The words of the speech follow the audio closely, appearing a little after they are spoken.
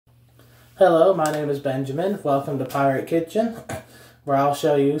Hello, my name is Benjamin. Welcome to Pirate Kitchen, where I'll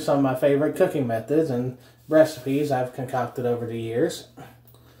show you some of my favorite cooking methods and recipes I've concocted over the years.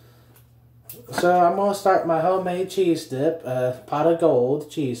 So I'm going to start my homemade cheese dip, pot of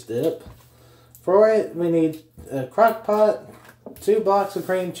gold cheese dip. For it, we need a crock pot, 2 blocks of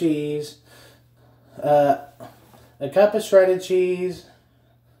cream cheese, a cup of shredded cheese,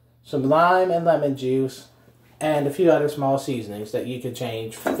 some lime and lemon juice, and a few other small seasonings that you could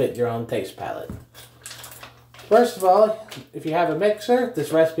change to fit your own taste palette. First of all, if you have a mixer,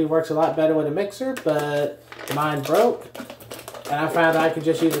 this recipe works a lot better with a mixer, but mine broke, and I found I could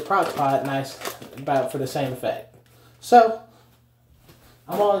just use a crock pot about for the same effect. So,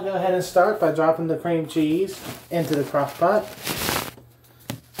 I'm going to go ahead and start by dropping the cream cheese into the crock pot.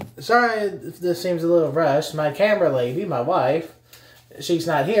 Sorry if this seems a little rushed. My camera lady, my wife, she's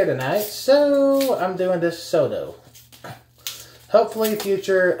not here tonight, so I'm doing this solo. Hopefully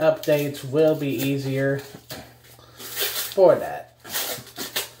future updates will be easier for that.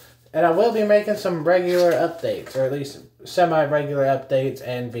 And I will be making some regular updates, or at least semi-regular updates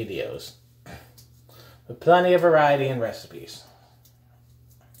and videos, with plenty of variety and recipes.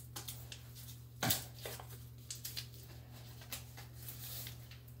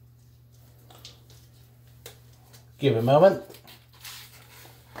 Give it a moment.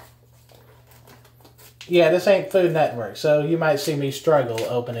 Yeah, this ain't Food Network, so you might see me struggle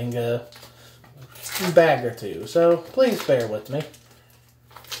opening a bag or two. So please bear with me.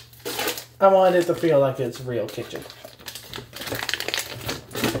 I wanted it to feel like it's a real kitchen.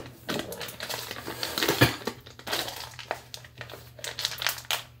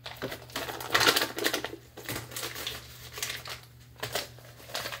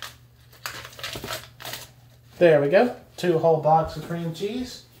 There we go. 2 whole blocks of cream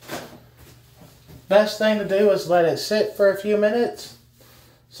cheese. Best thing to do is let it sit for a few minutes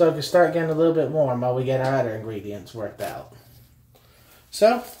so it can start getting a little bit warm while we get our other ingredients worked out.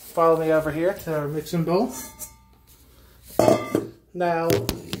 So, follow me over here to our mixing bowl. Now,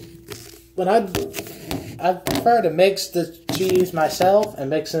 when I prefer to mix the cheese myself and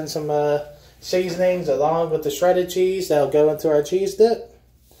mix in some seasonings along with the shredded cheese that'll go into our cheese dip.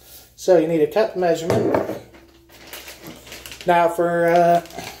 So you need a cup measurement. Now for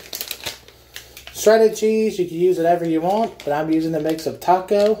shredded cheese, you can use whatever you want, but I'm using a mix of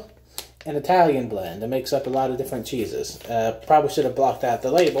taco and Italian blend to mix up a lot of different cheeses. Probably should have blocked out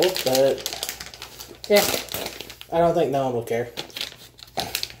the label, but yeah, I don't think no one will care.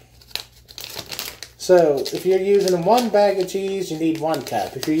 So, if you're using 1 bag of cheese, you need 1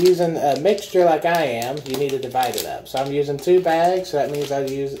 cup. If you're using a mixture like I am, you need to divide it up. So I'm using 2 bags, so that means I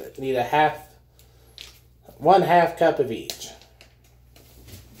need a 1/2 cup of each.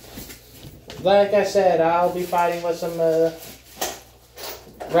 Like I said, I'll be fighting with some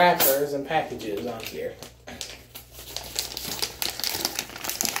wrappers and packages on here.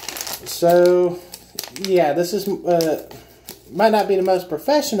 So, yeah, this is might not be the most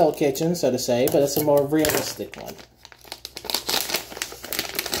professional kitchen, so to say, but it's a more realistic one.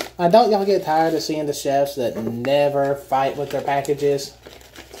 Don't y'all get tired of seeing the chefs that never fight with their packages?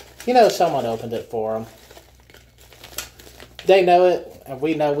 You know someone opened it for them. They know it, and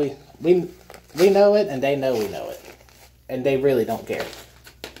we know we know it, and they know we know it. And they really don't care.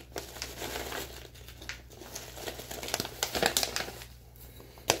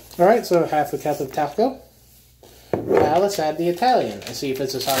 Alright, so 1/2 cup of taco. Now let's add the Italian and see if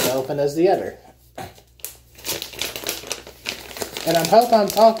it's as hard to open as the other. And I hope I'm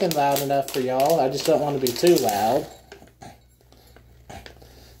talking loud enough for y'all. I just don't want to be too loud.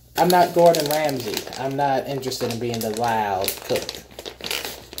 I'm not Gordon Ramsay. I'm not interested in being the loud cook.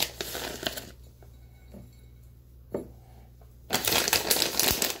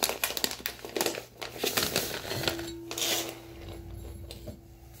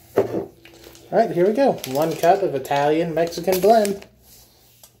 Alright, here we go. 1 cup of Italian Mexican blend.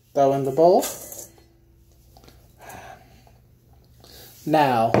 Throw in the bowl.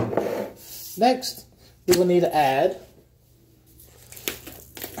 Now, next, we will need to add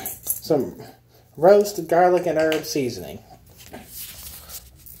some roast garlic and herb seasoning.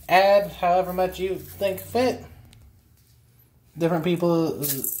 Add however much you think fit. Different people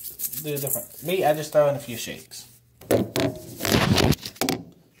do different. Me, I just throw in a few shakes.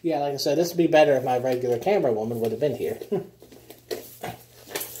 Yeah, like I said, this would be better if my regular camera woman would have been here.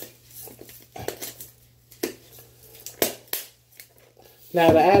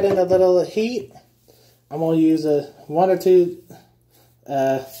 Now to add in a little heat, I'm going to use 1 or 2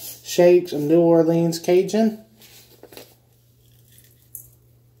 shakes of New Orleans Cajun.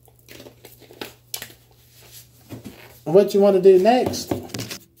 And what you want to do next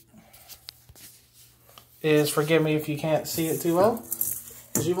is, forgive me if you can't see it too well,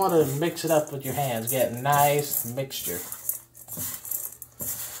 is you want to mix it up with your hands. Get a nice mixture.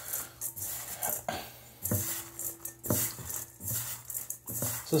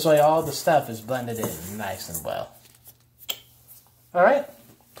 So this way all the stuff is blended in nice and well. Alright,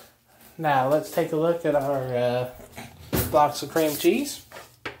 now let's take a look at our blocks of cream cheese.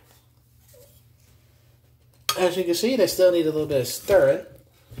 As you can see, they still need a little bit of stirring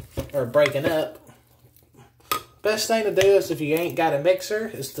or breaking up. Best thing to do is, if you ain't got a mixer,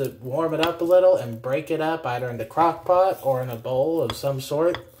 is to warm it up a little and break it up either in the crock pot or in a bowl of some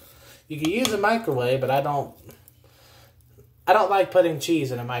sort. You can use a microwave, but I don't like putting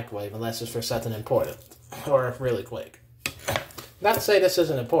cheese in a microwave unless it's for something important or really quick. Not to say this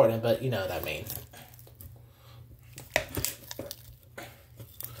isn't important, but you know what I mean.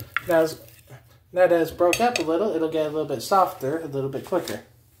 Now that it's broke up a little, it'll get a little bit softer, a little bit quicker.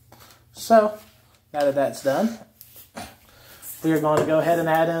 So, now that that's done, we are going to go ahead and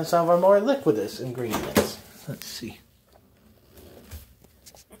add in some of our more liquidous ingredients. Let's see.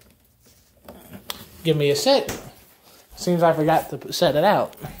 Give me a sec. Seems I forgot to set it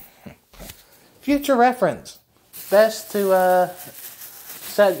out. Future reference. Best to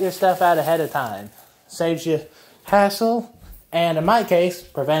set your stuff out ahead of time. Saves you hassle, and in my case,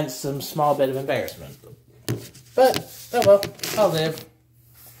 prevents some small bit of embarrassment. But, oh well, I'll live.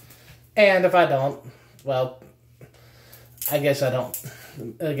 And if I don't, well, I guess I don't.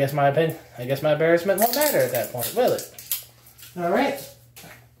 I guess my embarrassment won't matter at that point, will it? Alright.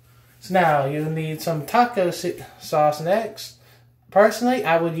 So now, you need some taco sauce next. Personally,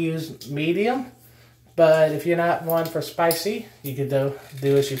 I would use medium. But if you're not one for spicy, you could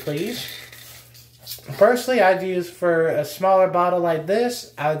do as you please. Personally, I'd use, for a smaller bottle like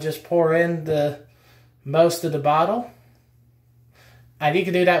this, I would just pour in most of the bottle. And you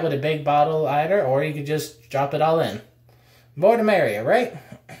could do that with a big bottle either, or you could just drop it all in. More the merrier, right?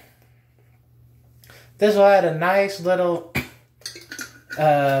 This will add a nice little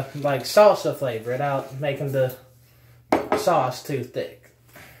like salsa flavor without making the sauce too thick.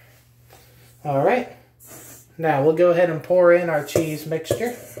 Alright. Now we'll go ahead and pour in our cheese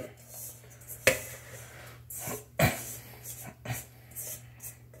mixture.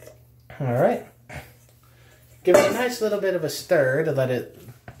 Alright. Give it a nice little bit of a stir to let it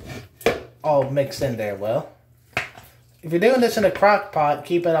all mix in there well. If you're doing this in a crock pot,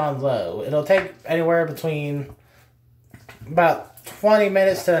 keep it on low. It'll take anywhere between about 20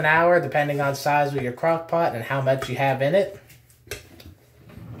 minutes to an hour, depending on the size of your crock pot and how much you have in it.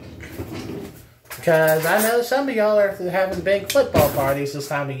 Because I know some of y'all are having big football parties this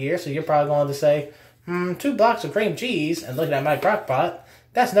time of year, so you're probably going to say, 2 blocks of cream cheese, and looking at my crock pot,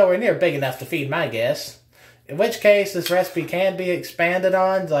 that's nowhere near big enough to feed my guests. In which case, this recipe can be expanded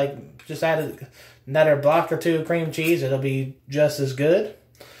on, like just add another block or 2 of cream cheese, it'll be just as good,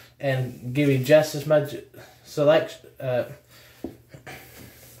 and give you just as much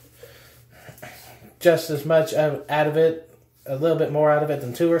just as much out of it, a little bit more out of it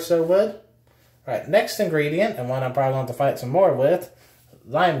than 2 or so would. Alright, next ingredient, and one I'm probably going to fight some more with,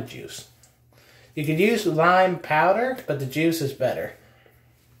 lime juice. You could use lime powder, but the juice is better.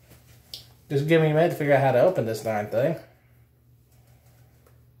 Just give me a minute to figure out how to open this darn thing.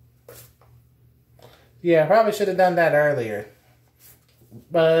 Yeah, I probably should have done that earlier.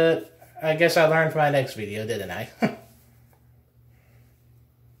 But I guess I learned for my next video, didn't I?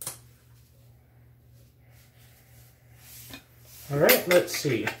 Alright, let's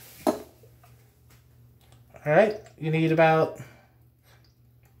see. Alright, you need about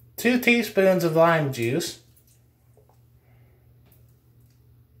 2 teaspoons of lime juice.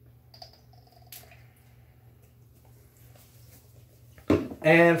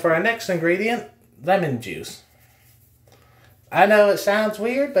 And for our next ingredient, lemon juice. I know it sounds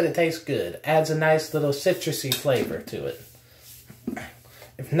weird, but it tastes good. Adds a nice little citrusy flavor to it.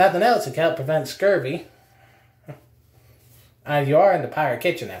 If nothing else, it can help prevent scurvy. You are in the Pirate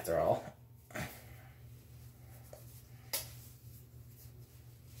Kitchen after all.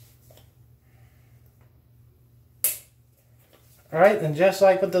 Alright, and just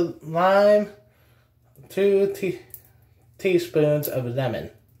like with the lime, 2 teaspoons of lemon.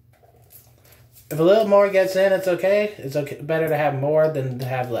 If a little more gets in, it's okay. It's better to have more than to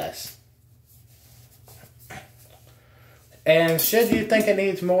have less. And should you think it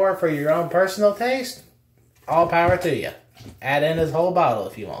needs more for your own personal taste, all power to you. Add in this whole bottle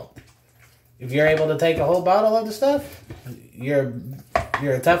if you want. If you're able to take a whole bottle of the stuff, you're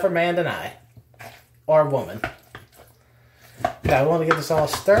a tougher man than I. Or woman. Now, I want to get this all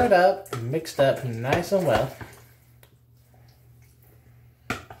stirred up and mixed up nice and well.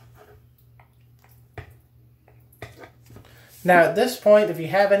 Now at this point, if you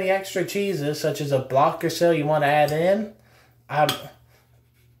have any extra cheeses, such as a block or so you want to add in,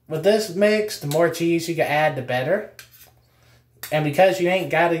 with this mix, the more cheese you can add, the better. And because you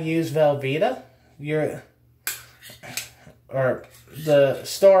ain't got to use Velveeta, or the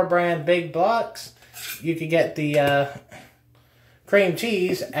store brand big blocks, you could get the cream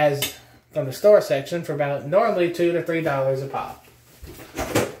cheese from the store section for about normally $2 to $3 a pop.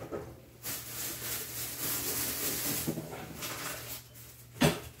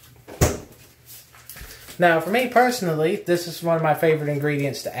 Now, for me personally, this is one of my favorite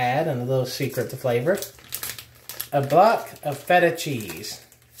ingredients to add, and a little secret to flavor. A block of feta cheese.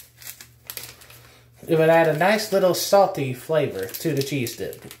 It would add a nice little salty flavor to the cheese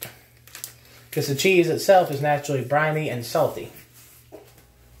dip, because the cheese itself is naturally briny and salty.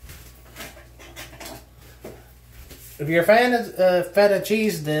 If you're a fan of feta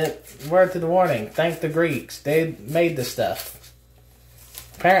cheese dip, word to the warning, thank the Greeks. They made the stuff.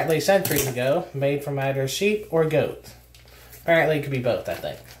 Apparently centuries ago, made from either sheep or goat. Apparently it could be both, I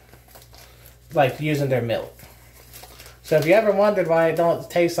think. Like using their milk. So if you ever wondered why it don't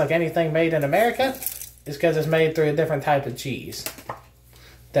taste like anything made in America, it's because it's made through a different type of cheese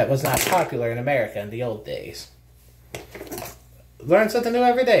that was not popular in America in the old days. Learn something new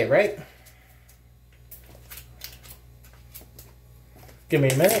every day, right? Give me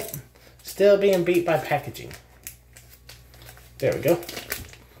a minute. Still being beat by packaging. There we go.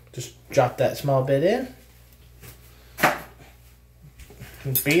 Just drop that small bit in.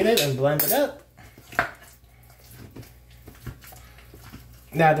 Beat it and blend it up.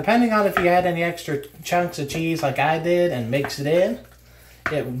 Now, depending on if you add any extra chunks of cheese like I did and mix it in,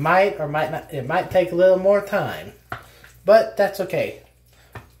 it might or might not, it might take a little more time. But that's okay.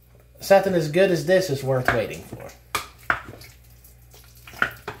 Something as good as this is worth waiting for.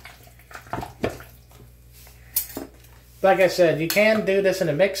 Like I said, you can do this in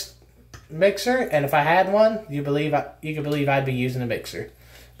a mixer, and if I had one, you could believe I'd be using a mixer.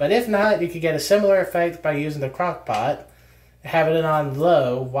 But if not, you could get a similar effect by using the crock pot, having it on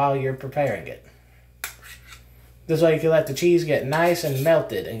low while you're preparing it. This way you can let the cheese get nice and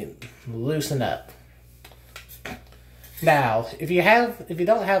melted and loosen up. Now, if you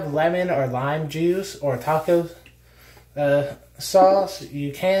don't have lemon or lime juice or taco sauce,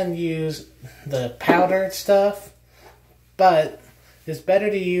 you can use the powdered stuff. But it's better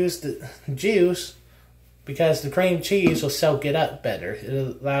to use the juice because the cream cheese will soak it up better.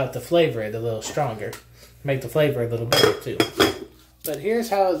 It'll allow it to flavor it a little stronger. Make the flavor a little better too. But here's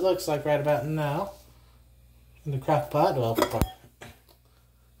how it looks like right about now. In the crock pot. Well,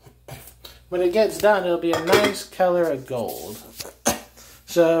 when it gets done, it'll be a nice color of gold.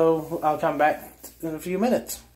 So I'll come back in a few minutes.